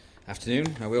Afternoon,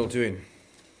 how are we all doing?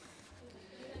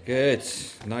 Good,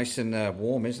 nice and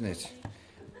warm, isn't it?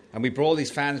 And we brought all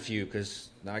these fans for you because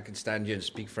now I can stand here and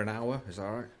speak for an hour. Is that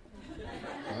all right?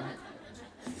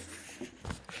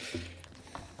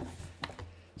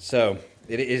 So,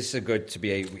 it is good to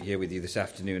be here with you this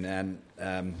afternoon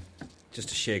and just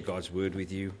to share God's word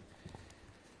with you.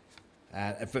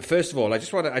 But first of all, I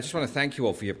just want to thank you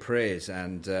all for your prayers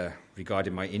and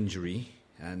regarding my injury.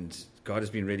 And God has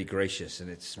been really gracious, and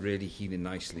it's really healing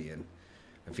nicely. And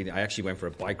I actually went for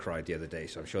a bike ride the other day,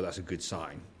 so I'm sure that's a good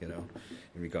sign, in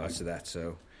regards to that.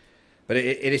 So, but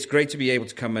it is great to be able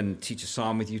to come and teach a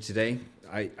psalm with you today.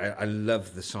 I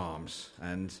love the Psalms,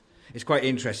 and it's quite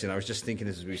interesting. I was just thinking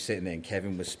as we were sitting there, and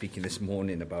Kevin was speaking this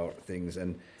morning about things,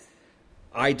 and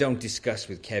I don't discuss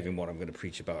with Kevin what I'm going to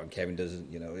preach about, and Kevin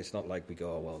doesn't. It's not like we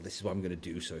go, oh, well, this is what I'm going to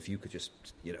do. So if you could just,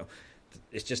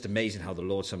 It's just amazing how the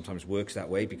Lord sometimes works that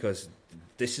way, because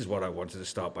this is what I wanted to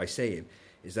start by saying,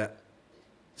 is that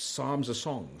Psalms are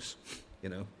songs.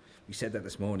 We said that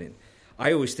this morning.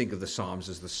 I always think of the Psalms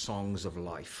as the songs of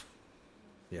life,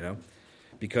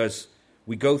 because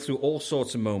we go through all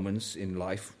sorts of moments in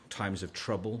life, times of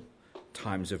trouble,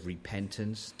 times of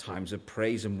repentance, times of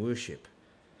praise and worship,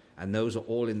 and those are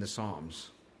all in the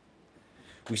Psalms.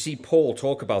 We see Paul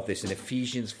talk about this in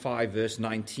Ephesians 5, verse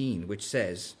 19, which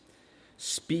says,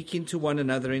 speaking to one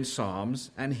another in psalms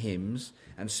and hymns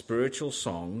and spiritual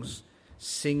songs,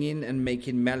 singing and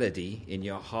making melody in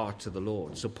your heart to the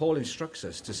Lord. So Paul instructs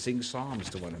us to sing psalms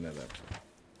to one another.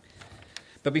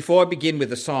 But before I begin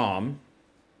with the psalm,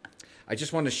 I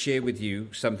just want to share with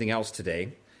you something else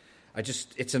today.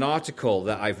 It's an article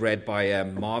that I've read by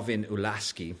Marvin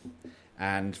Ulasky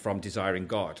and from Desiring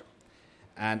God.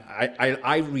 And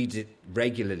I read it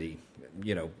regularly,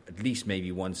 at least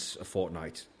maybe once a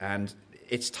fortnight. And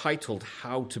it's titled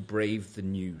How to Brave the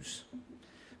News.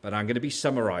 But I'm going to be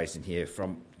summarizing here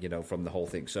from the whole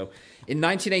thing. So in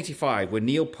 1985, when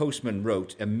Neil Postman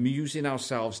wrote, amusing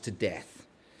ourselves to death,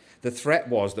 the threat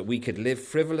was that we could live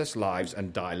frivolous lives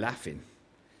and die laughing.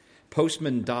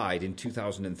 Postman died in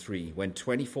 2003 when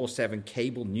 24/7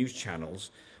 cable news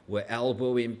channels were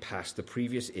elbowing past the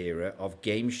previous era of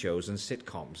game shows and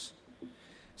sitcoms.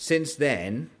 Since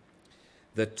then,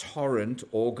 the torrent,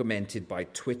 augmented by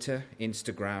Twitter,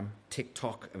 Instagram,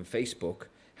 TikTok, and Facebook,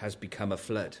 has become a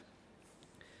flood.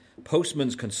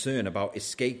 Postman's concern about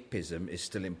escapism is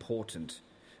still important,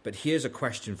 but here's a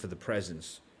question for the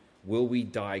present. Will we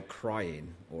die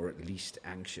crying, or at least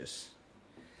anxious?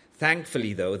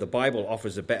 Thankfully, though, the Bible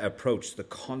offers a better approach to the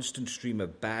constant stream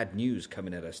of bad news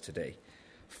coming at us today.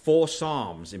 4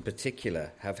 Psalms in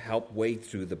particular have helped wade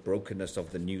through the brokenness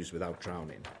of the news without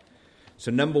drowning. So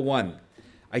number 1,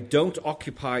 don't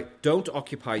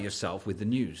occupy yourself with the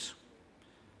news.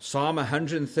 Psalm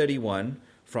 131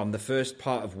 from the first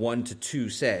part of 1 to 2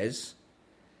 says,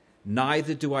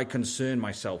 neither do I concern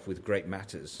myself with great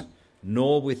matters,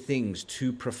 nor with things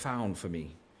too profound for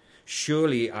me.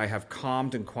 Surely I have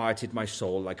calmed and quieted my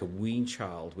soul like a weaned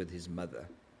child with his mother.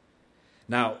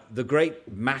 Now, the great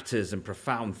matters and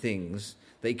profound things,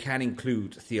 they can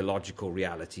include theological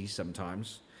realities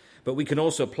sometimes, but we can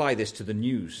also apply this to the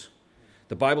news.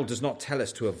 The Bible does not tell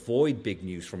us to avoid big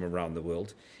news from around the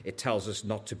world. It tells us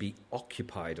not to be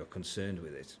occupied or concerned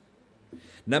with it.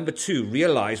 Number 2,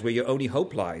 realize where your only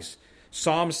hope lies.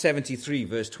 Psalm 73,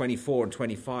 verse 24 and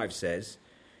 25 says,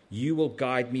 you will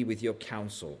guide me with your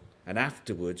counsel, and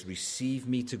afterwards receive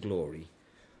me to glory.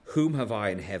 Whom have I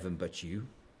in heaven but you?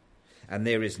 And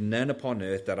there is none upon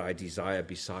earth that I desire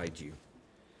beside you.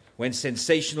 When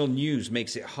sensational news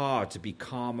makes it hard to be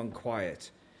calm and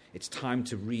quiet, it's time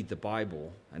to read the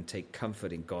Bible and take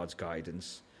comfort in God's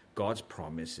guidance, God's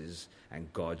promises,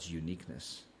 and God's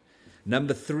uniqueness.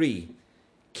 Number 3,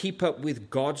 keep up with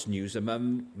God's news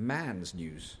among man's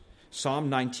news. Psalm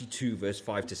 92, verse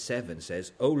 5 to 7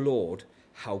 says, O Lord,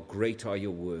 how great are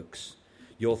your works.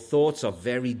 Your thoughts are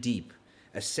very deep.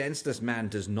 A senseless man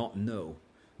does not know,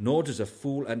 nor does a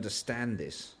fool understand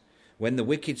this. When the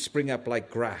wicked spring up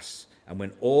like grass, and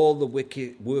when all the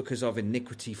wicked workers of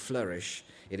iniquity flourish,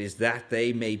 it is that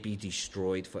they may be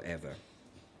destroyed forever.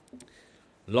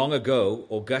 Long ago,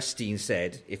 Augustine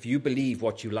said, if you believe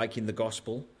what you like in the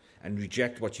gospel and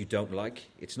reject what you don't like,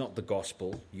 it's not the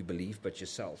gospel you believe, but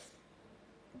yourself.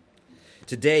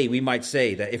 Today, we might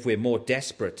say that if we're more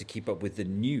desperate to keep up with the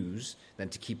news than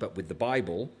to keep up with the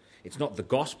Bible, it's not the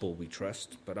gospel we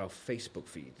trust, but our Facebook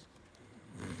feed.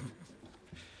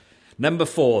 Number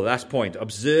 4, last point,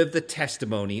 observe the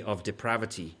testimony of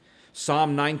depravity.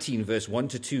 Psalm 19, verse 1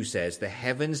 to 2 says, the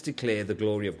heavens declare the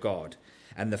glory of God,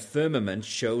 and the firmament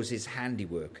shows his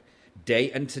handiwork. Day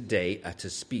unto day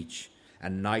utters speech.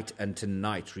 and night unto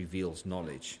night reveals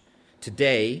knowledge.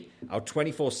 Today, our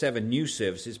 24/7 news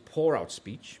services pour out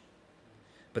speech,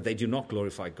 but they do not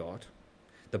glorify God.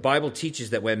 The Bible teaches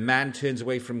that when man turns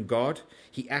away from God,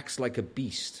 he acts like a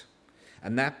beast,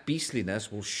 and that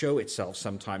beastliness will show itself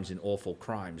sometimes in awful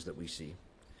crimes that we see.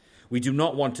 We do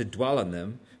not want to dwell on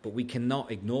them, but we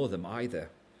cannot ignore them either.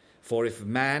 For if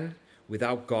man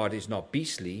without God is not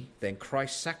beastly, then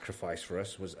Christ's sacrifice for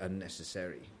us was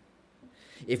unnecessary.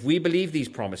 If we believe these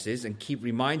promises and keep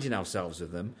reminding ourselves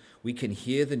of them, we can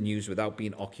hear the news without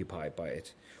being occupied by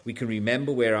it. We can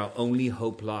remember where our only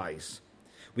hope lies.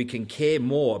 We can care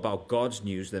more about God's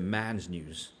news than man's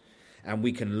news, and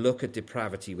we can look at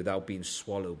depravity without being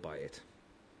swallowed by it.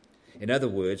 In other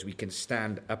words, we can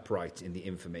stand upright in the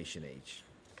information age.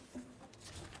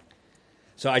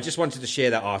 So I just wanted to share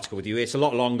that article with you. It's a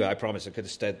lot longer, I promise. I could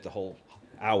have stayed the whole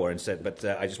hour instead, but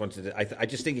I just wanted to, I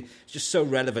just think it's just so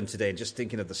relevant today, and just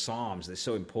thinking of the Psalms, they're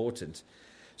so important.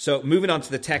 So moving on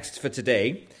to the text for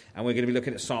today, and we're going to be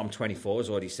looking at Psalm 24, as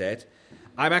already said.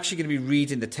 I'm actually going to be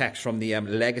reading the text from the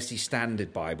Legacy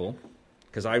Standard Bible,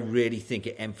 because I really think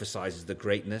it emphasizes the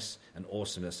greatness and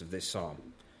awesomeness of this psalm.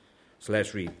 So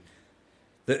let's read.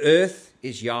 The earth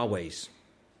is Yahweh's,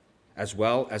 as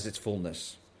well as its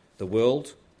fullness, the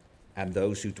world and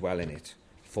those who dwell in it.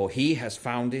 For he has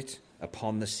founded it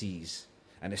upon the seas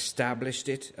and established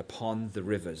it upon the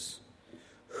rivers.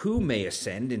 Who may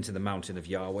ascend into the mountain of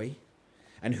Yahweh?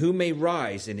 And who may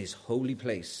rise in his holy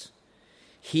place?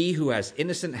 He who has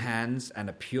innocent hands and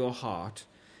a pure heart,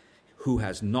 who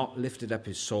has not lifted up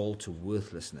his soul to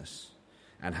worthlessness,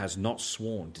 and has not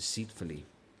sworn deceitfully.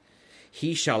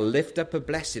 He shall lift up a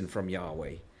blessing from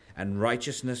Yahweh, and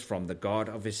righteousness from the God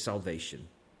of his salvation.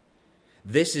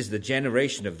 This is the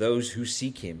generation of those who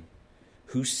seek him,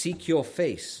 who seek your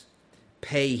face.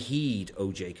 Pay heed,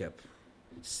 O Jacob.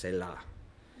 Selah.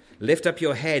 Lift up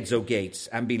your heads, O gates,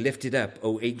 and be lifted up,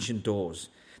 O ancient doors,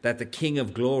 that the King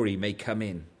of glory may come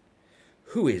in.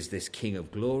 Who is this King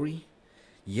of glory?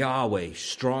 Yahweh,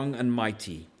 strong and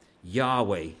mighty,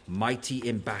 Yahweh, mighty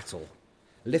in battle.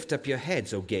 Lift up your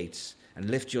heads, O gates, and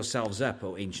lift yourselves up,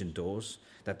 O ancient doors,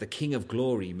 that the King of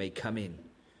glory may come in.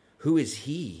 Who is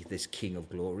he, this King of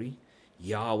glory?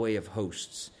 Yahweh of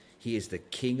hosts. He is the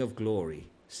King of glory.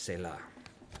 Selah.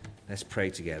 Let's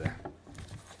pray together.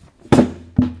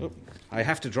 Oh, I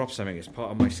have to drop something as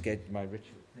part of my schedule, my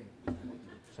ritual thing.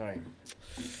 Sorry.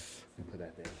 I'll put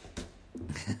that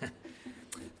there.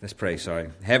 Let's pray, sorry.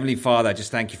 Heavenly Father, I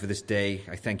just thank you for this day.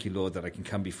 I thank you, Lord, that I can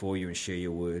come before you and share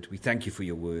your word. We thank you for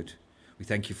your word. We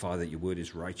thank you, Father, that your word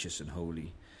is righteous and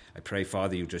holy. I pray,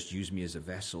 Father, you'll just use me as a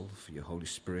vessel for your Holy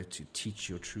Spirit to teach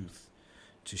your truth,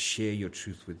 to share your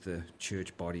truth with the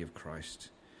church body of Christ,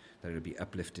 that it'll be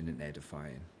uplifting and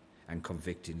edifying and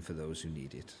convicting for those who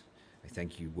need it. I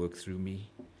thank you, work through me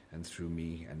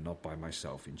and not by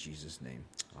myself, in Jesus' name.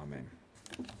 Amen.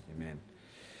 Amen.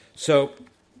 So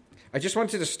I just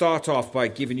wanted to start off by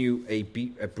giving you a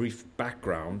brief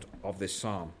background of this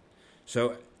psalm.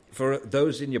 So for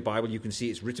those in your Bible, you can see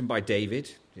it's written by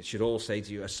David. It should all say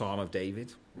to you a Psalm of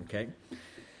David. Okay.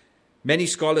 Many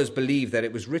scholars believe that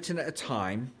it was written at a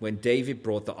time when David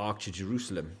brought the ark to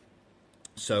Jerusalem.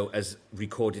 So as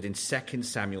recorded in 2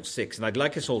 Samuel 6. And I'd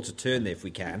like us all to turn there if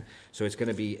we can. So it's going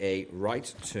to be a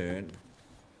left turn,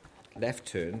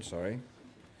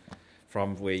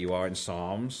 from where you are in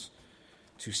Psalms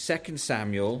to 2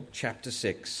 Samuel chapter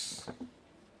 6.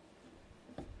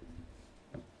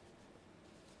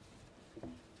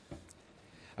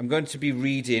 I'm going to be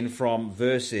reading from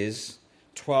verses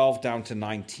 12 down to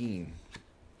 19.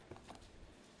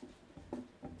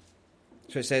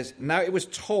 So it says, Now it was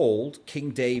told King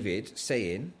David,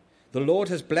 saying, The Lord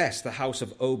has blessed the house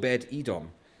of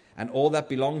Obed-Edom, and all that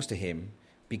belongs to him,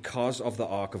 because of the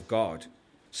ark of God.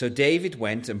 So David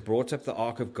went and brought up the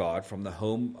ark of God from the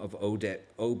home of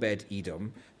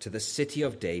Obed-Edom to the city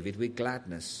of David with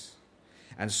gladness.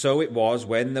 And so it was,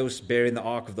 when those bearing the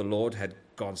ark of the Lord had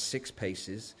gone 6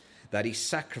 paces, that he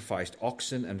sacrificed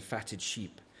oxen and fatted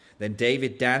sheep. Then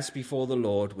David danced before the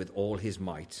Lord with all his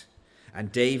might.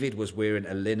 And David was wearing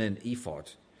a linen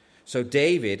ephod. So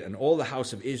David and all the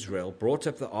house of Israel brought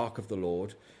up the ark of the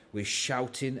Lord with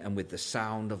shouting and with the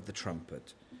sound of the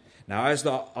trumpet. Now as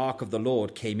the ark of the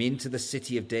Lord came into the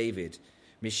city of David,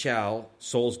 Michal,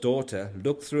 Saul's daughter,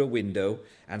 looked through a window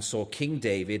and saw King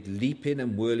David leaping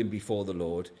and whirling before the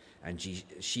Lord, and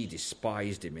she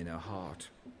despised him in her heart.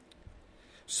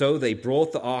 So they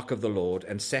brought the ark of the Lord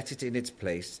and set it in its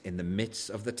place in the midst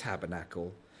of the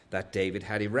tabernacle that David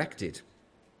had erected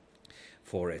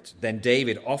for it. Then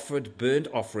David offered burnt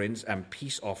offerings and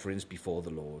peace offerings before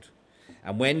the Lord.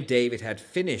 And when David had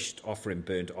finished offering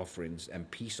burnt offerings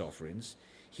and peace offerings,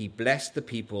 he blessed the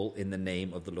people in the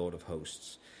name of the Lord of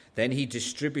hosts. Then he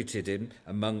distributed him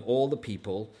among all the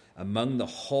people, among the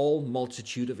whole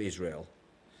multitude of Israel,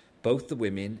 both the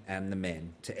women and the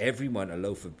men, to everyone a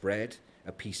loaf of bread,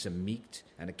 a piece of meat,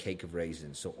 and a cake of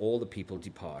raisins. So all the people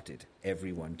departed,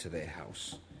 everyone to their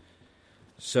house.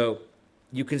 So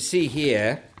you can see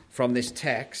here from this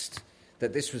text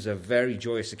that this was a very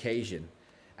joyous occasion.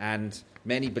 And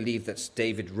many believe that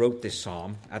David wrote this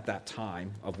psalm at that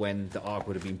time of when the ark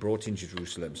would have been brought into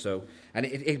Jerusalem. So, and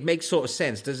it makes sort of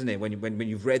sense, doesn't it, when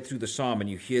you've read through the psalm and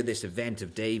you hear this event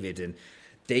of David and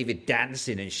David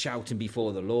dancing and shouting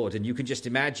before the Lord. And you can just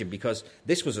imagine, because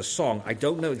this was a song. I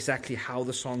don't know exactly how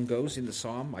the song goes in the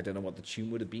psalm. I don't know what the tune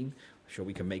would have been. I'm sure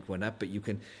we can make one up. But you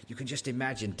can just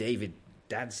imagine David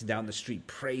dancing down the street,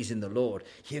 praising the Lord.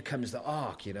 Here comes the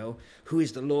ark, Who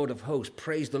is the Lord of hosts?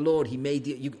 Praise the Lord. He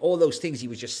made all those things. He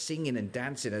was just singing and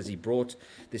dancing as he brought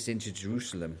this into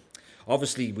Jerusalem.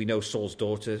 Obviously, we know Saul's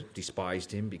daughter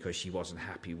despised him because she wasn't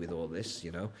happy with all this,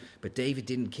 But David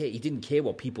didn't care. He didn't care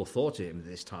what people thought of him at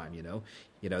this time,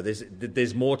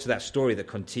 There's more to that story that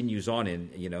continues on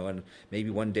and maybe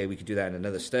one day we could do that in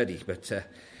another study. But,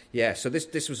 so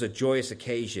this was a joyous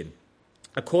occasion.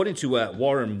 According to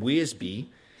Warren Wiersbe,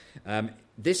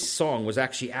 this song was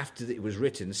actually, after it was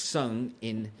written, sung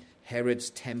in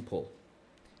Herod's temple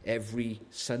every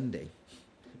Sunday,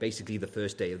 basically the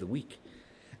first day of the week.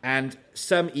 And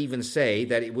some even say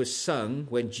that it was sung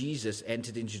when Jesus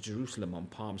entered into Jerusalem on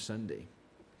Palm Sunday.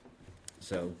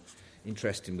 So,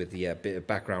 interesting with the bit of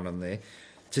background on there.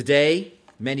 Today,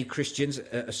 many Christians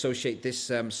associate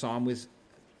this psalm with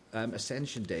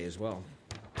Ascension Day as well.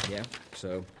 Yeah,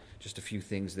 so just a few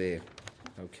things there.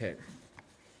 Okay.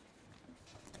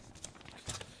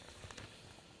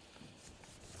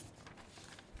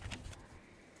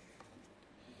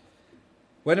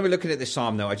 When we're looking at this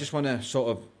psalm, though, I just want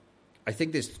to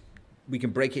we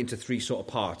can break it into three sort of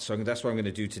parts. So that's what I'm going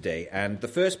to do today. And the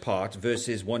first part,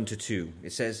 verses 1 to 2,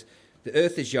 it says, "The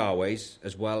earth is Yahweh's,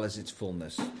 as well as its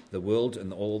fullness, the world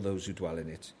and all those who dwell in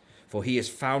it. For he has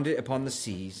founded it upon the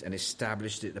seas and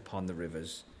established it upon the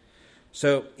rivers."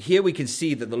 So here we can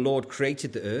see that the Lord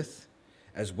created the earth,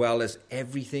 as well as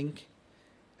everything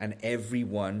and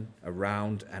everyone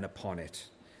around and upon it.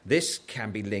 This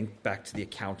can be linked back to the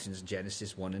account in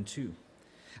Genesis 1 and 2.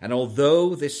 And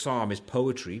although this psalm is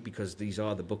poetry, because these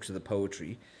are the books of the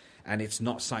poetry, and it's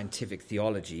not scientific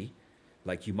theology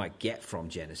like you might get from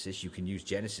Genesis, you can use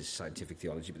Genesis scientific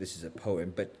theology, but this is a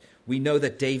poem. But we know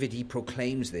that David, he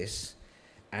proclaims this,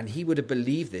 and he would have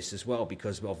believed this as well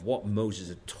because of what Moses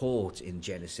had taught in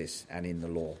Genesis and in the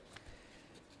law.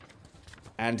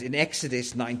 And in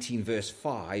Exodus 19, verse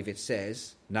 5, it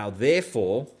says, "Now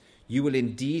therefore you will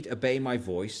indeed obey my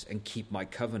voice and keep my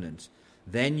covenant.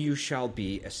 Then you shall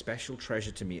be a special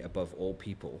treasure to me above all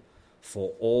people,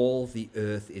 for all the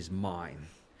earth is mine."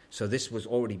 So this was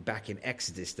already back in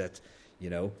Exodus that,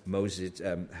 Moses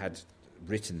had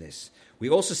written this. We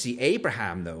also see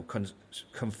Abraham, though,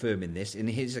 confirming this in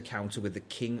his encounter with the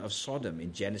king of Sodom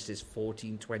in Genesis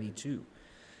 14:22.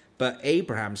 "But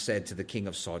Abraham said to the king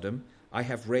of Sodom, I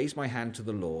have raised my hand to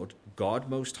the Lord, God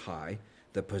Most High,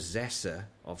 the possessor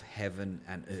of heaven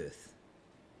and earth."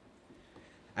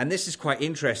 And this is quite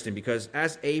interesting because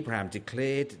as Abraham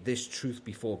declared this truth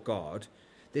before God,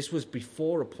 this was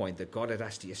before a point that God had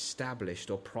actually established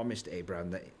or promised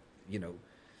Abraham that,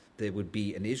 there would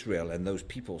be an Israel and those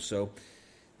people. So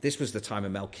this was the time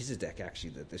of Melchizedek, actually,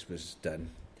 that this was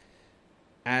done.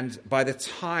 And by the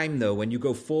time, though, when you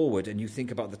go forward and you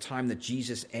think about the time that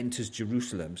Jesus enters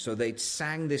Jerusalem, so they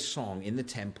sang this song in the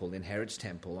temple, in Herod's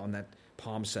temple, on that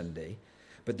Palm Sunday.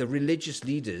 But the religious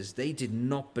leaders, they did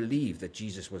not believe that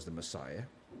Jesus was the Messiah.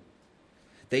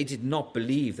 They did not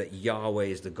believe that Yahweh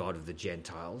is the God of the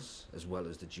Gentiles as well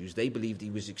as the Jews. They believed he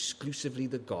was exclusively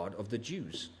the God of the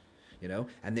Jews,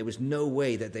 and there was no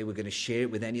way that they were going to share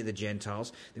it with any of the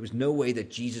Gentiles. There was no way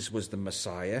that Jesus was the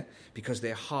Messiah because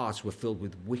their hearts were filled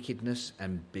with wickedness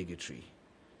and bigotry.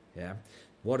 Yeah.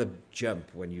 What a jump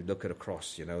when you look at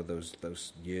across,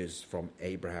 those years from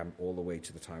Abraham all the way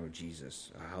to the time of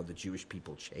Jesus, how the Jewish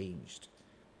people changed.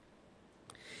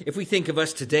 If we think of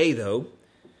us today, though,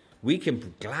 we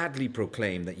can gladly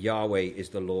proclaim that Yahweh is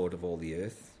the Lord of all the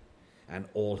earth and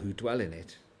all who dwell in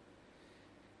it.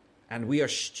 And we are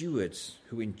stewards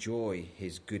who enjoy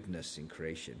his goodness in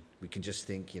creation. We can just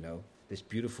think, this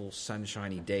beautiful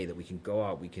sunshiny day that we can go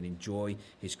out, we can enjoy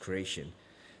his creation.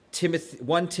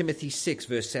 1 Timothy 6,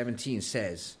 verse 17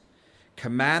 says,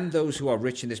 Command those who are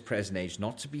rich in this present age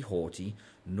not to be haughty,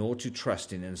 nor to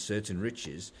trust in uncertain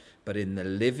riches, but in the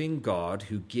living God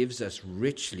who gives us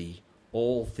richly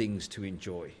all things to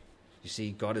enjoy. You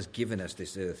see, God has given us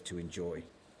this earth to enjoy.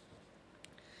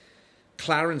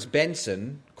 Clarence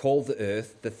Benson called the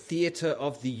earth the theatre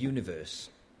of the universe,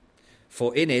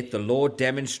 for in it the Lord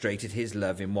demonstrated his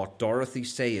love in what Dorothy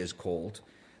Sayers called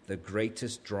the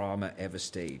greatest drama ever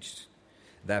staged.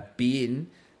 That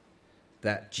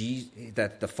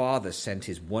the Father sent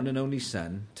his one and only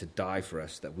Son to die for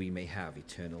us that we may have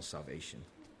eternal salvation.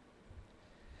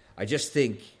 I just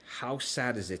think, how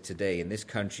sad is it today in this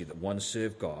country that one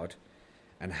served God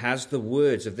and has the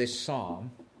words of this psalm.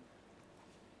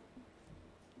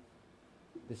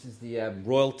 This is the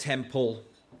Royal Temple,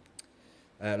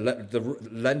 the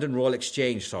London Royal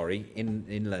Exchange,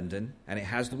 in London, and it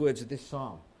has the words of this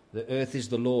psalm. The earth is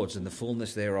the Lord's and the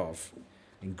fullness thereof,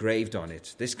 engraved on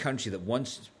it. This country that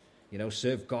once,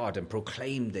 served God and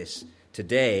proclaimed this,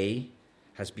 today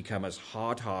has become as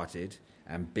hard-hearted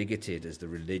and bigoted as the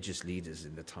religious leaders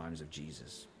in the times of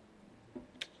Jesus.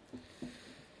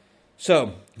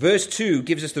 So, verse 2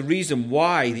 gives us the reason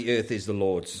why the earth is the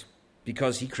Lord's,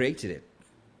 because he created it.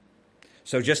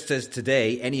 So just as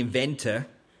today, any inventor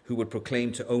who would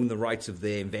proclaim to own the rights of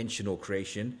their invention or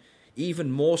creation,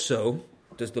 even more so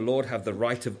does the Lord have the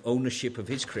right of ownership of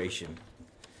his creation,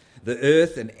 the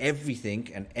earth and everything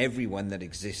and everyone that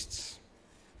exists.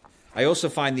 I also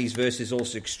find these verses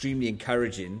also extremely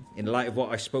encouraging in light of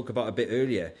what I spoke about a bit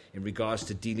earlier in regards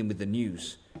to dealing with the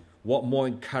news. What more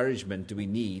encouragement do we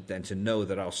need than to know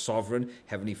that our sovereign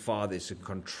Heavenly Father is in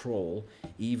control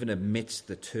even amidst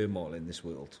the turmoil in this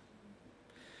world?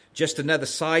 Just another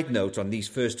side note on these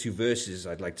first two verses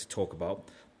I'd like to talk about.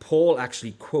 Paul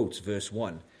actually quotes verse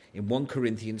 1 in 1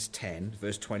 Corinthians 10,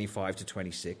 verse 25 to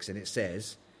 26, and it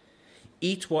says,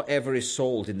 "Eat whatever is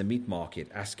sold in the meat market,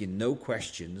 asking no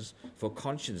questions for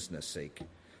conscience' sake,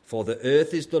 for the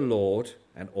earth is the Lord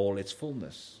and all its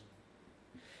fullness."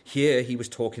 Here he was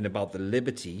talking about the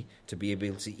liberty to be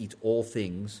able to eat all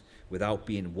things without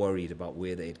being worried about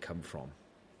where they had come from.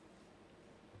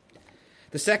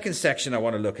 The second section I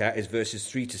want to look at is verses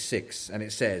 3 to 6, and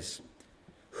it says,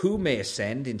 "Who may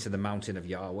ascend into the mountain of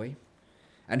Yahweh?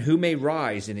 And who may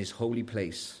rise in his holy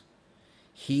place?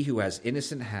 He who has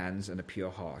innocent hands and a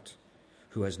pure heart,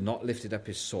 who has not lifted up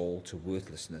his soul to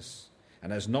worthlessness,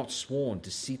 and has not sworn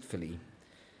deceitfully.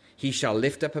 He shall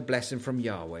lift up a blessing from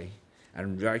Yahweh,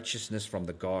 and righteousness from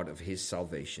the God of his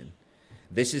salvation.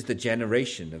 This is the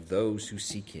generation of those who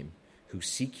seek him, who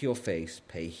seek your face.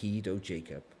 Pay heed, O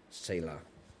Jacob. Selah."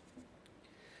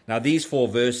 Now these 4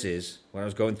 verses, when I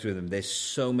was going through them, there's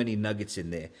so many nuggets in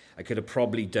there. I could have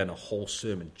probably done a whole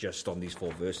sermon just on these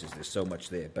 4 verses. There's so much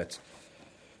there. But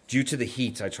due to the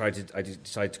heat, I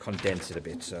decided to condense it a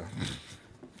bit. So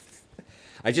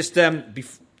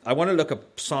I want to look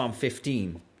at Psalm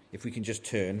 15. If we can just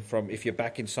turn from, if you're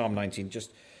back in Psalm 19,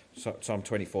 just Psalm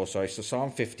 24, sorry. So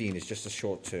Psalm 15 is just a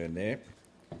short turn there.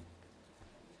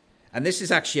 And this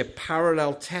is actually a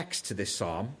parallel text to this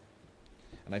psalm.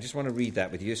 And I just want to read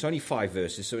that with you. It's only 5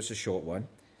 verses, so it's a short one.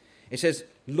 It says,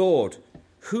 "Lord,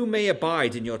 who may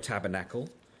abide in your tabernacle?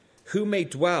 Who may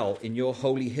dwell in your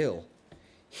holy hill?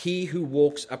 He who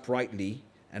walks uprightly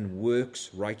and works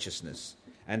righteousness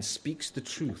and speaks the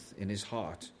truth in his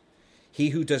heart. He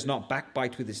who does not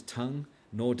backbite with his tongue,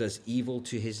 nor does evil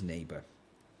to his neighbor,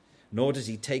 nor does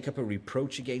he take up a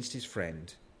reproach against his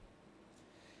friend,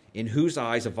 in whose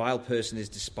eyes a vile person is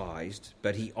despised,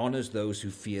 but he honors those who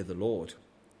fear the Lord.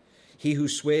 He who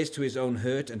swears to his own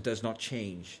hurt and does not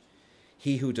change,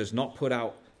 he who does not put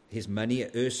out his money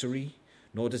at usury,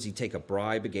 nor does he take a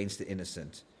bribe against the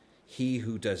innocent. He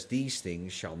who does these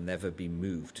things shall never be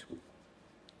moved."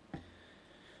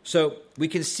 So we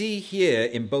can see here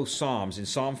in both Psalms, in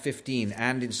Psalm 15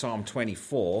 and in Psalm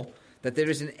 24, that there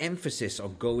is an emphasis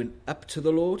on going up to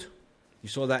the Lord. You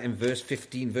saw that in verse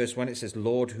 15, verse 1. It says,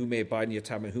 "Lord, who may abide in your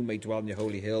tabernacle, who may dwell in your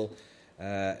holy hill?"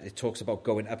 It talks about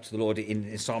going up to the Lord.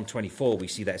 In Psalm 24, we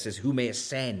see that. It says, "Who may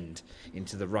ascend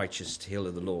into the righteous hill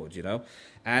of the Lord?"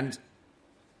 And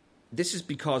this is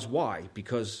because, why?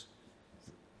 Because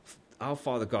our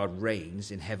Father God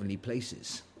reigns in heavenly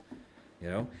places.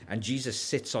 And Jesus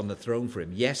sits on the throne for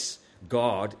him. Yes,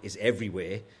 God is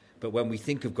everywhere, but when we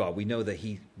think of God, we know that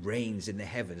he reigns in the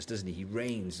heavens, doesn't he? He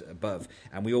reigns above.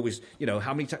 And we always,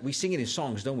 how many times we sing it in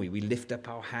songs, don't we? We lift up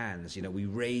our hands, we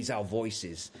raise our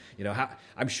voices.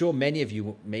 I'm sure many of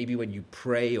you, maybe when you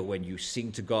pray or when you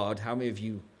sing to God, how many of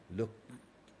you look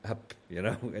up,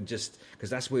 and just, because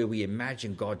that's where we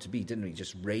imagine God to be, didn't we?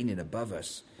 Just reigning above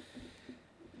us.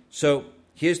 So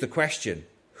here's the question.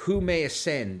 Who may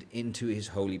ascend into his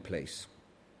holy place?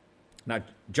 Now,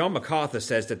 John MacArthur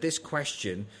says that this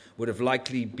question would have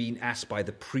likely been asked by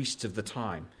the priests of the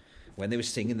time. When they were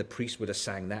singing, the priest would have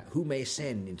sang that, "Who may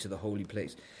ascend into the holy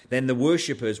place?" Then the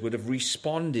worshippers would have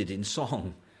responded in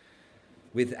song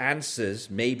with answers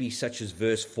maybe such as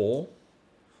verse 4,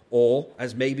 or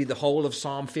as maybe the whole of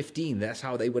Psalm 15. That's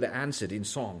how they would have answered in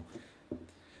song.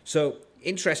 So,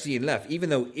 interestingly enough, even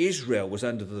though Israel was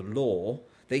under the law,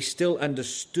 they still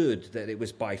understood that it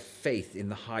was by faith in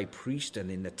the high priest and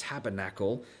in the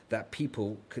tabernacle that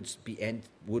people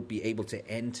would be able to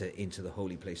enter into the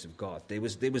holy place of God. There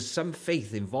was some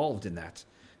faith involved in that,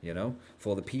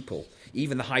 for the people.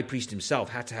 Even the high priest himself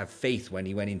had to have faith when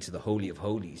he went into the Holy of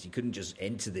Holies. He couldn't just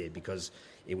enter there because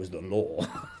it was the law,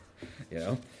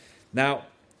 Now,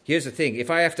 here's the thing. If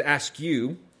I have to ask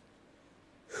you,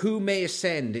 who may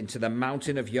ascend into the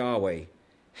mountain of Yahweh?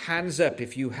 Hands up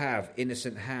if you have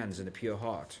innocent hands and a pure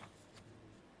heart.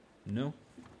 No?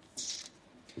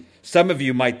 Some of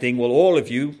you might think, well, all of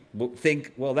you will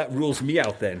think, well, that rules me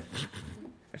out then.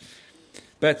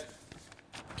 But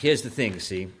here's the thing,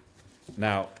 see.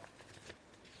 Now,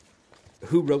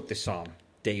 who wrote this psalm?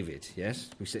 David, yes?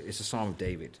 We said it's a psalm of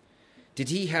David. Did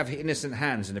he have innocent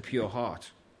hands and a pure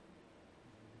heart?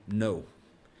 No.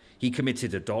 He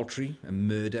committed adultery and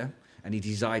murder, and he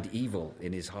desired evil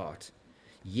in his heart.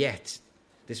 Yet,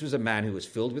 this was a man who was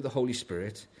filled with the Holy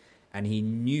Spirit, and he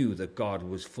knew that God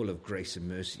was full of grace and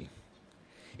mercy.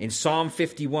 In Psalm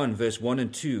 51, verse 1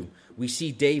 and 2, we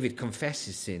see David confess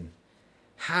his sin.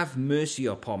 "Have mercy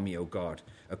upon me, O God,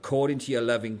 according to your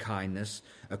loving kindness,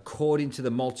 according to the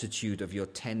multitude of your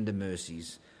tender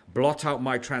mercies. Blot out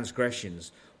my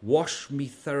transgressions, wash me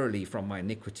thoroughly from my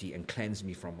iniquity, and cleanse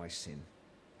me from my sin."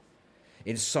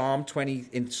 In Psalm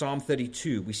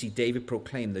 32, we see David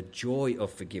proclaim the joy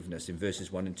of forgiveness in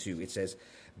verses 1 and 2. It says,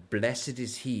 "Blessed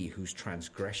is he whose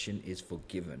transgression is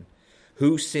forgiven,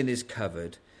 whose sin is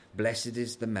covered. Blessed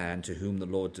is the man to whom the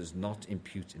Lord does not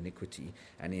impute iniquity,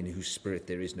 and in whose spirit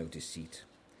there is no deceit."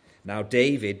 Now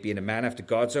David, being a man after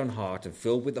God's own heart and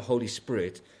filled with the Holy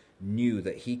Spirit, knew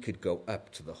that he could go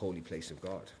up to the holy place of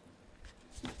God.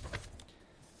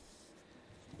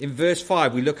 In verse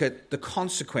 5, we look at the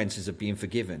consequences of being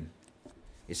forgiven.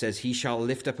 It says, "He shall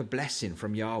lift up a blessing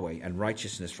from Yahweh and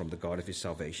righteousness from the God of his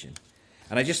salvation."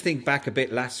 And I just think back a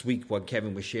bit last week when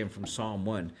Kevin was sharing from Psalm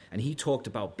 1, and he talked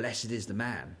about blessed is the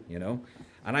man,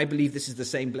 And I believe this is the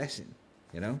same blessing,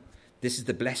 This is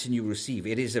the blessing you receive.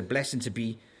 It is a blessing to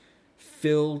be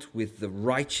filled with the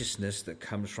righteousness that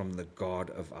comes from the God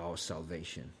of our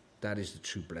salvation. That is the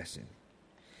true blessing.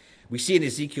 We see in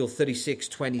Ezekiel 36,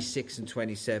 26 and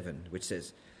 27, which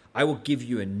says, "I will give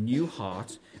you a new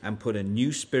heart and put a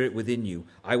new spirit within you.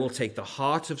 I will take the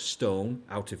heart of stone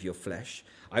out of your flesh.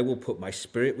 I will put my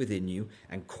spirit within you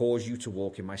and cause you to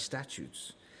walk in my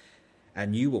statutes.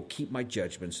 And you will keep my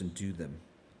judgments and do them."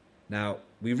 Now,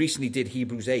 we recently did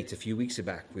Hebrews 8 a few weeks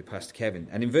back with Pastor Kevin.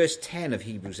 And in verse 10 of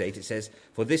Hebrews 8, it says,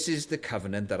 "For this is the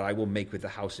covenant that I will make with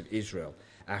the house of Israel.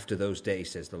 After those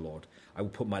days, says the Lord, I will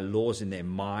put my laws in their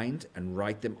mind and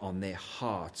write them on their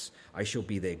hearts. I shall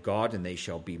be their God, and they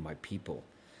shall be my people."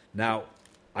 Now,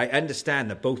 I understand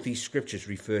that both these scriptures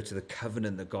refer to the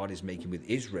covenant that God is making with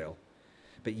Israel.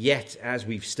 But yet, as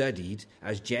we've studied,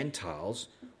 as Gentiles,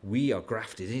 we are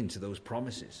grafted into those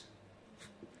promises.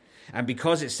 And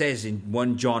because it says in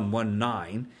 1 John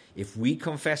 1:9, if we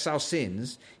confess our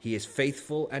sins, he is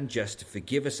faithful and just to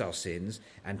forgive us our sins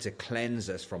and to cleanse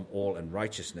us from all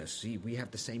unrighteousness. See, we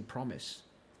have the same promise.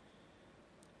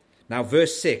 Now,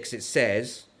 verse 6, it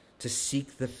says, to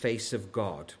seek the face of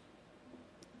God.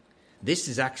 This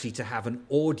is actually to have an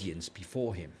audience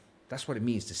before him. That's what it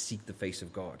means to seek the face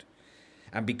of God.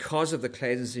 And because of the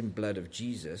cleansing blood of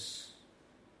Jesus,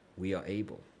 we are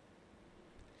able.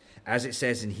 As it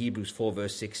says in Hebrews 4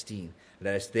 verse 16,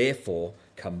 "Let us therefore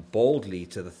come boldly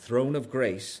to the throne of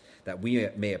grace, that we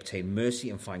may obtain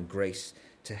mercy and find grace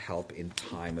to help in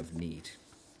time of need."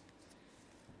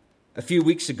 A few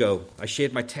weeks ago, I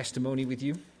shared my testimony with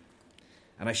you,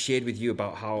 and I shared with you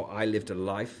about how I lived a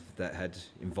life that had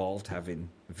involved having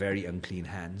very unclean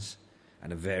hands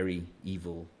and a very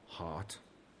evil heart.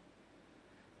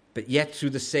 But yet,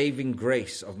 through the saving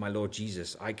grace of my Lord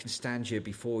Jesus, I can stand here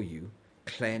before you,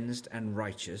 cleansed and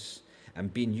righteous,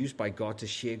 and being used by God to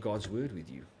share God's word with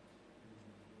you.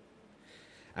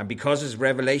 And because, as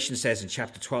Revelation says in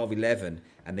chapter 12:11,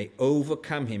 "And they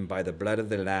overcome him by the blood of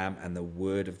the Lamb and the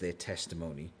word of their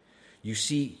testimony." You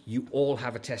see, you all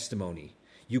have a testimony.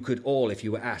 You could all, if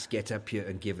you were asked, get up here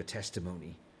and give a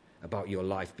testimony about your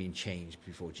life being changed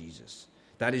before Jesus.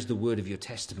 That is the word of your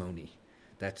testimony,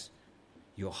 that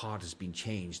your heart has been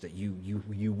changed, that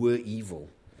you were evil,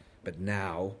 but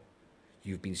now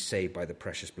you've been saved by the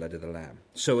precious blood of the Lamb.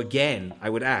 So again, I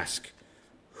would ask,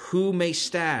 who may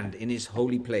stand in his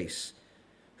holy place?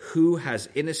 Who has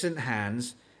innocent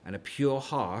hands and a pure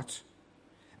heart?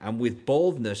 And with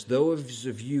boldness, those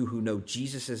of you who know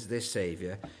Jesus as their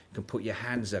Savior can put your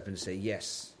hands up and say,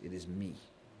 yes, it is me.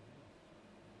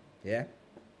 Yeah?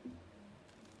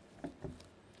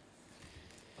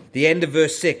 The end of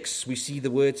verse 6, we see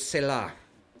the word Selah.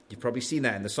 You've probably seen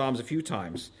that in the Psalms a few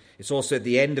times. It's also at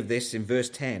the end of this in verse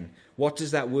 10. What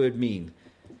does that word mean?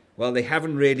 Well, they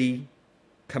haven't really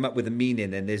come up with a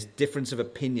meaning, and there's difference of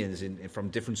opinions from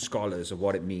different scholars of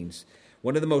what it means.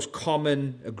 One of the most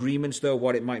common agreements, though,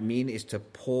 what it might mean is to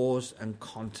pause and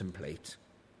contemplate.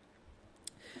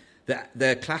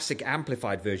 The classic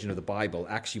amplified version of the Bible,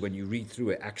 actually, when you read through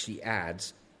it, actually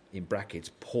adds, in brackets,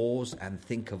 pause and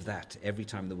think of that every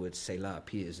time the word Selah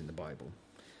appears in the Bible.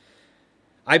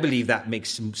 I believe that makes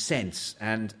some sense,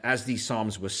 and as these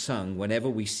psalms were sung, whenever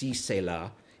we see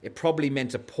Selah, it probably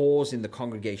meant a pause in the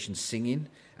congregation singing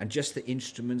and just the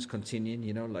instruments continuing,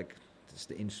 like just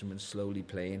the instruments slowly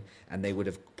playing, and they would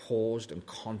have paused and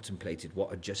contemplated what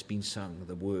had just been sung,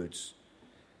 the words.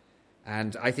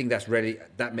 And I think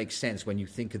that makes sense when you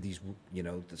think of these,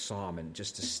 the psalm, and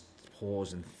just to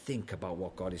pause and think about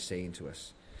what God is saying to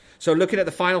us. So looking at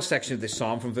the final section of this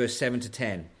psalm from verse 7 to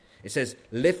 10, it says,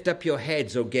 "Lift up your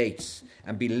heads, O gates,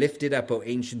 and be lifted up, O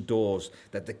ancient doors,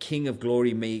 that the King of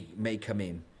glory may come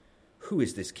in. Who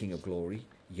is this King of glory?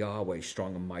 Yahweh,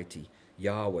 strong and mighty.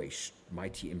 Yahweh,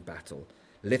 mighty in battle.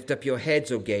 Lift up your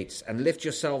heads, O gates, and lift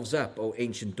yourselves up, O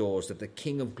ancient doors, that the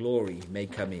King of glory may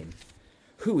come in.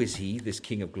 Who is he, this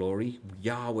King of glory?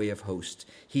 Yahweh of hosts.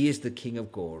 He is the King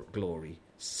of glory.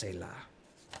 Selah."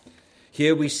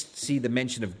 Here we see the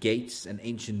mention of gates and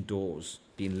ancient doors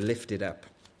being lifted up.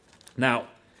 Now,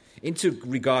 into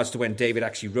regards to when David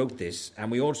actually wrote this,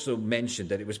 and we also mentioned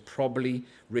that it was probably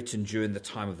written during the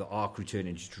time of the ark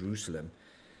returning to Jerusalem.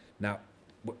 Now,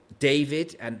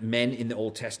 David and men in the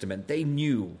Old Testament, they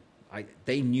knew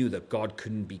that God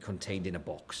couldn't be contained in a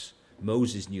box.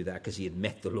 Moses knew that because he had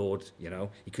met the Lord,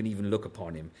 he couldn't even look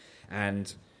upon him.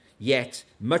 And yet,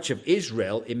 much of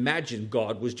Israel imagined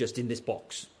God was just in this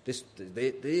box.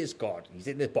 There is God. He's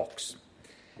in this box.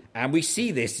 And we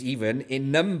see this even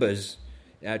in Numbers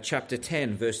chapter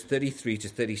 10, verse 33 to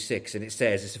 36. And it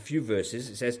says, it's a few verses,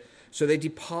 it says, "So they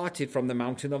departed from the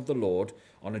mountain of the Lord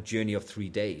on a journey of 3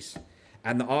 days.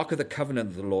 And the ark of the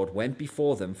covenant of the Lord went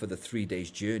before them for the 3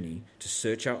 days' journey to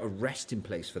search out a resting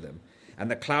place for them. And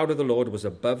the cloud of the Lord was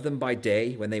above them by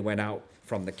day when they went out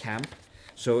from the camp.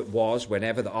 So it was,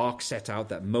 whenever the ark set out,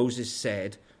 that Moses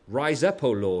said, 'Rise up,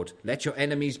 O Lord, let your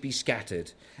enemies be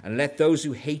scattered, and let those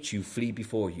who hate you flee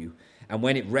before you.' And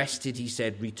when it rested, he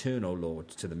said, 'Return, O Lord,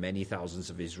 to the many thousands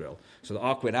of Israel.'" So the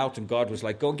ark went out, and God was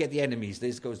like, "Go and get the enemies.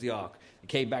 There goes the ark." He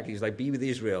came back, and he was like, "Be with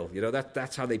Israel."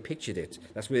 That's how they pictured it.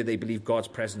 That's where they believed God's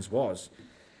presence was.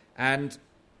 And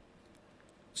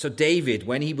so David,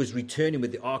 when he was returning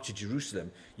with the ark to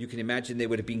Jerusalem, you can imagine there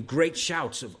would have been great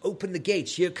shouts of, "Open the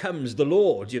gates, here comes the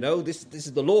Lord." This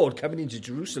is the Lord coming into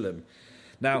Jerusalem.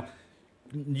 Now,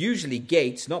 usually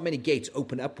gates, not many gates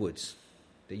open upwards.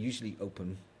 They usually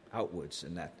open outwards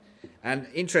and that. And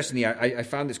interestingly, I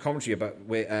found this commentary about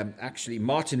where actually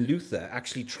Martin Luther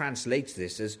actually translates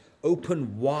this as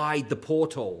 "open wide the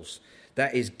portholes."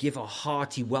 That is, give a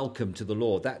hearty welcome to the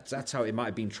Lord. That's how it might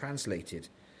have been translated.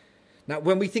 Now,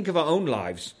 when we think of our own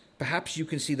lives, perhaps you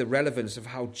can see the relevance of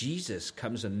how Jesus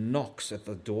comes and knocks at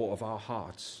the door of our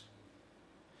hearts.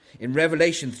 In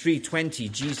Revelation 3:20,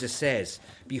 Jesus says,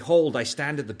 "Behold, I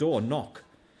stand at the door and knock.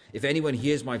 If anyone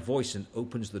hears my voice and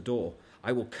opens the door,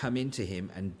 I will come into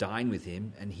him and dine with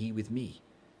him and he with me."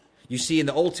 You see, in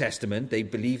the Old Testament, they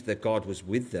believed that God was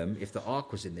with them if the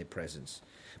ark was in their presence.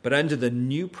 But under the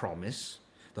new promise,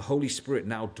 the Holy Spirit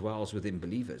now dwells within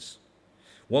believers.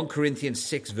 1 Corinthians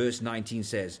 6 verse 19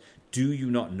 says, "Do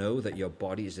you not know that your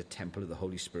body is a temple of the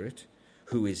Holy Spirit,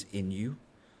 who is in you,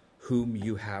 whom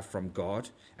you have from God,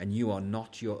 and you are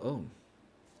not your own?"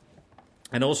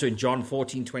 And also in John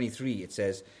 14:23, it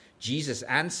says, "Jesus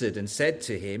answered and said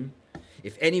to him,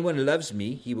 'If anyone loves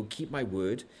me, he will keep my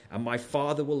word, and my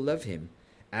Father will love him,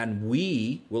 and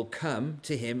we will come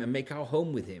to him and make our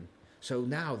home with him.'" So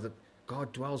now that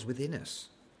God dwells within us.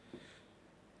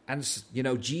 And,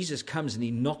 Jesus comes and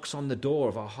he knocks on the door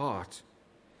of our heart.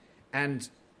 And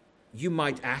you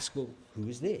might ask, well, who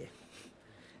is there?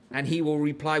 And he will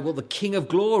reply, well, the King of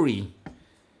glory.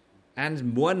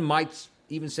 And one might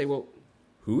even say, well,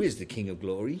 who is the King of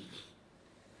glory?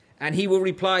 And he will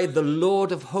reply, the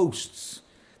Lord of hosts,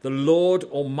 the Lord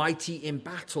Almighty in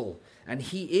battle. And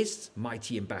he is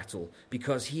mighty in battle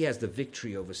because he has the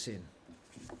victory over sin.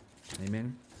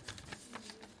 Amen.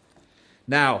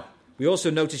 Now, we also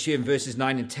notice here in verses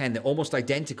 9 and 10, they're almost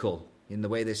identical in the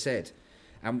way they're said.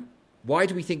 And why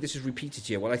do we think this is repeated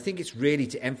here? Well, I think it's really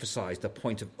to emphasize the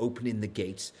point of opening the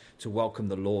gates to welcome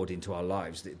the Lord into our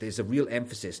lives. There's a real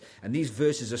emphasis. And these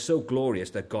verses are so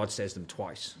glorious that God says them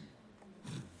twice.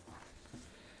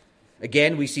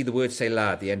 Again, we see the word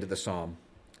Selah at the end of the psalm.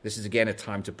 This is again a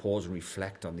time to pause and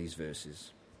reflect on these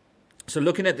verses. So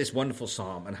looking at this wonderful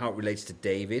psalm and how it relates to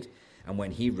David and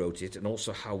when he wrote it, and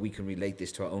also how we can relate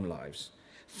this to our own lives.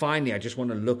 Finally, I just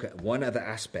want to look at one other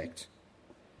aspect,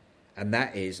 and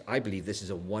that is, I believe this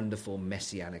is a wonderful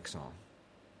messianic psalm.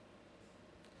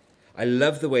 I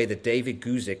love the way that David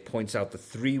Guzik points out the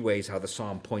three ways how the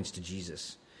psalm points to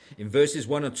Jesus. In verses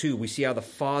 1 and 2, we see how the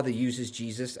Father uses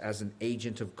Jesus as an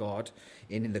agent of God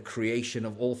in the creation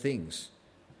of all things.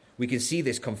 We can see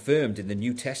this confirmed in the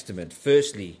New Testament.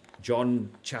 Firstly,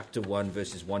 John chapter 1,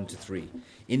 verses 1 to 3.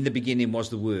 In the beginning was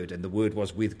the Word, and the Word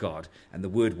was with God, and the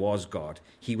Word was God.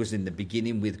 He was in the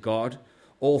beginning with God.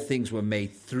 All things were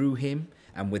made through him,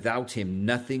 and without him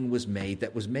nothing was made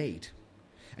that was made.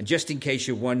 And just in case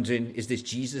you're wondering, is this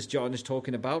Jesus John is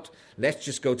talking about? Let's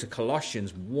just go to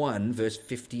Colossians 1, verse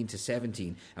 15 to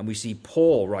 17, and we see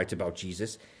Paul write about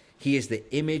Jesus. He is the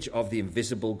image of the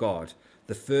invisible God,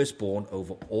 the firstborn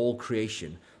over all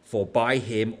creation. For by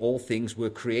him all things were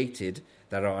created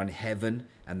that are on heaven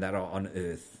and that are on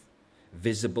earth,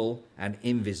 visible and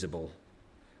invisible,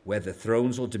 whether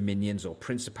thrones or dominions or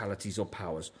principalities or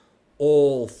powers.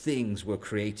 All things were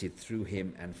created through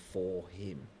him and for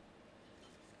him.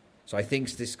 So I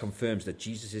think this confirms that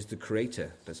Jesus is the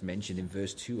creator that's mentioned in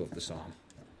verse 2 of the psalm.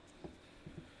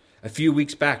 A few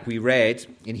weeks back we read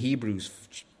in Hebrews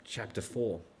chapter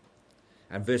 4.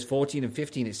 And verse 14 and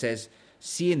 15 it says,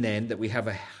 seeing then that we have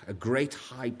a great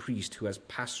high priest who has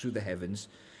passed through the heavens,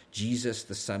 Jesus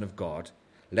the Son of God,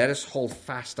 let us hold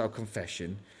fast our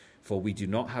confession, for we do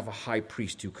not have a high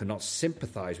priest who cannot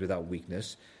sympathize with our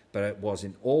weakness, but it was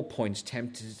in all points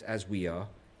tempted as we are,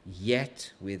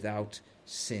 yet without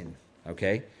sin.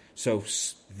 Okay? So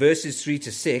verses 3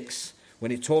 to 6,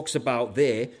 when it talks about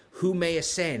there, who may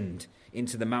ascend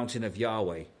into the mountain of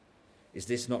Yahweh, is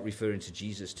this not referring to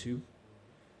Jesus too?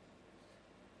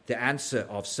 The answer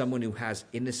of someone who has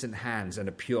innocent hands and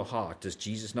a pure heart. Does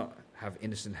Jesus not have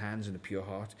innocent hands and a pure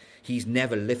heart? He's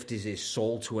never lifted his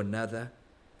soul to another.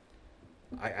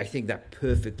 I think that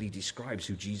perfectly describes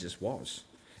who Jesus was.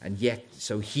 And yet,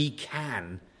 so he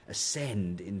can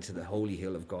ascend into the holy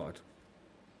hill of God.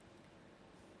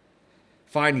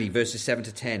 Finally, verses 7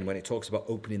 to 10, when it talks about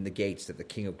opening the gates that the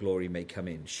King of Glory may come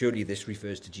in. Surely this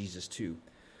refers to Jesus too.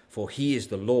 For he is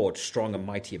the Lord, strong and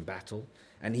mighty in battle,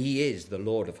 and he is the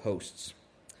Lord of hosts.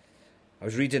 I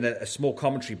was reading a small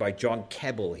commentary by John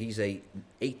Keble. He's a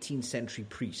 18th century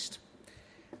priest.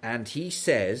 And he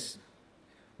says,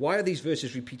 why are these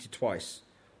verses repeated twice?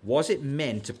 Was it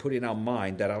meant to put in our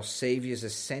mind that our Saviour's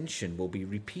ascension will be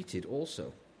repeated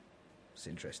also? It's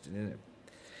interesting, isn't it?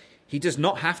 He does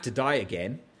not have to die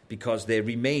again because there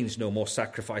remains no more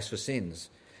sacrifice for sins.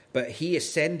 But he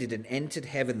ascended and entered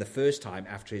heaven the first time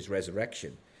after his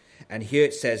resurrection. And here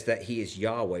it says that he is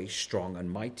Yahweh, strong and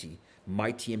mighty,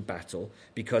 mighty in battle,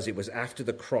 because it was after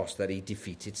the cross that he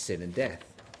defeated sin and death.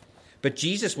 But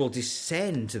Jesus will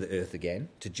descend to the earth again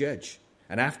to judge,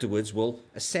 and afterwards will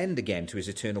ascend again to his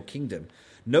eternal kingdom.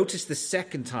 Notice the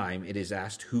second time it is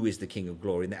asked, who is the King of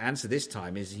Glory? And the answer this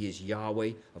time is, he is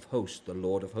Yahweh of hosts, the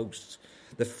Lord of hosts.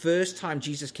 The first time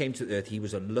Jesus came to earth, he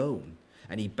was alone,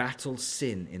 and he battled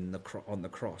sin on the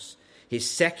cross. His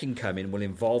second coming will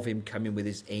involve him coming with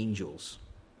his angels.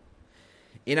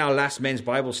 In our last men's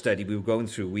Bible study we were going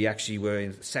through, we actually were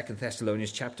in 2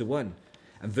 Thessalonians chapter 1.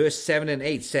 And verse 7 and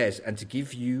 8 says, and to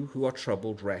give you who are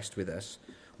troubled rest with us,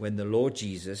 when the Lord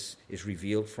Jesus is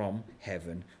revealed from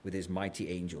heaven with his mighty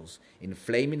angels, in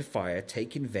flaming fire,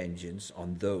 taking vengeance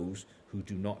on those who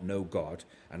do not know God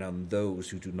and on those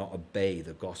who do not obey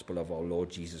the gospel of our Lord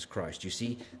Jesus Christ. You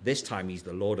see, this time he's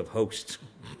the Lord of hosts,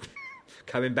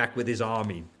 coming back with his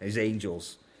army, his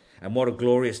angels. And what a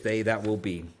glorious day that will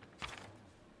be.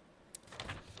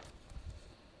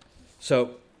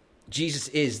 So, Jesus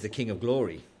is the King of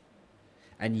Glory.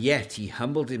 And yet he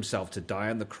humbled himself to die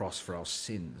on the cross for our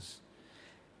sins.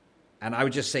 And I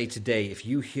would just say today, if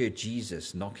you hear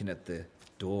Jesus knocking at the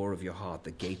door of your heart,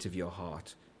 the gate of your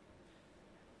heart,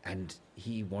 and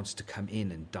he wants to come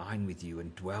in and dine with you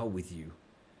and dwell with you,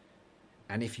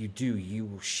 and if you do, you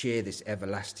will share this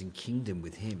everlasting kingdom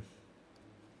with him.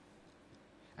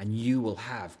 And you will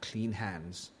have clean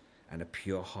hands and a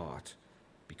pure heart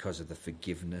because of the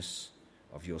forgiveness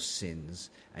of your sins.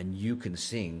 And you can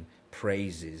sing,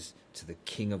 praises to the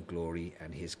King of glory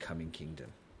and his coming kingdom.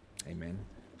 Amen.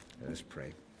 Let us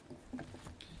pray.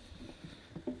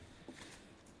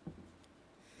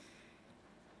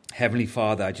 Heavenly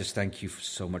Father, I just thank you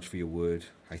so much for your word.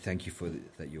 I thank you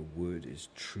that your word is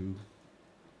true.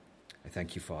 I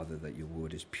thank you, Father, that your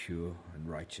word is pure and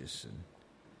righteous. And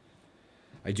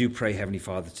I do pray, Heavenly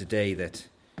Father, today that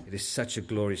it is such a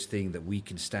glorious thing that we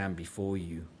can stand before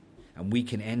you and we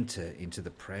can enter into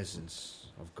the presence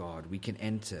of God. We can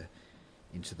enter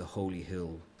into the holy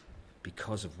hill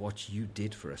because of what you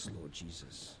did for us, Lord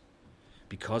Jesus.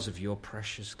 Because of your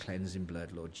precious cleansing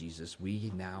blood, Lord Jesus,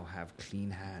 we now have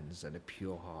clean hands and a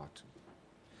pure heart.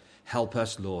 Help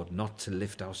us, Lord, not to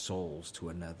lift our souls to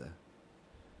another,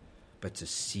 but to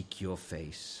seek your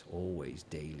face always,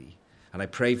 daily. And I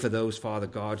pray for those, Father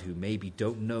God, who maybe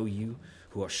don't know you,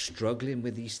 who are struggling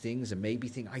with these things and maybe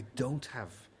think, I don't have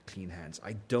clean hands,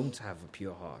 I don't have a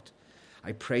pure heart.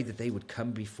 I pray that they would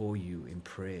come before you in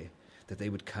prayer, that they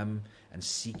would come and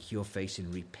seek your face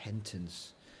in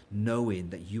repentance, knowing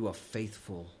that you are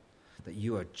faithful, that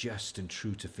you are just and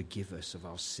true to forgive us of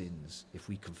our sins if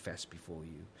we confess before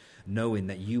you, knowing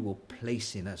that you will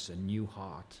place in us a new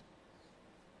heart.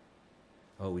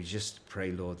 Oh, we just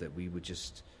pray, Lord, that we would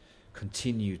just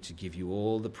continue to give you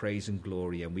all the praise and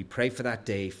glory. And we pray for that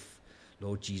day,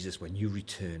 Lord Jesus, when you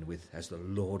return as the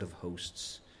Lord of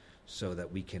hosts, so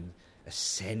that we can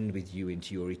ascend with you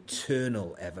into your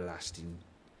eternal, everlasting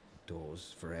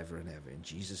doors forever and ever. In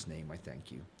Jesus' name I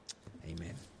thank you.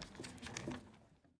 Amen.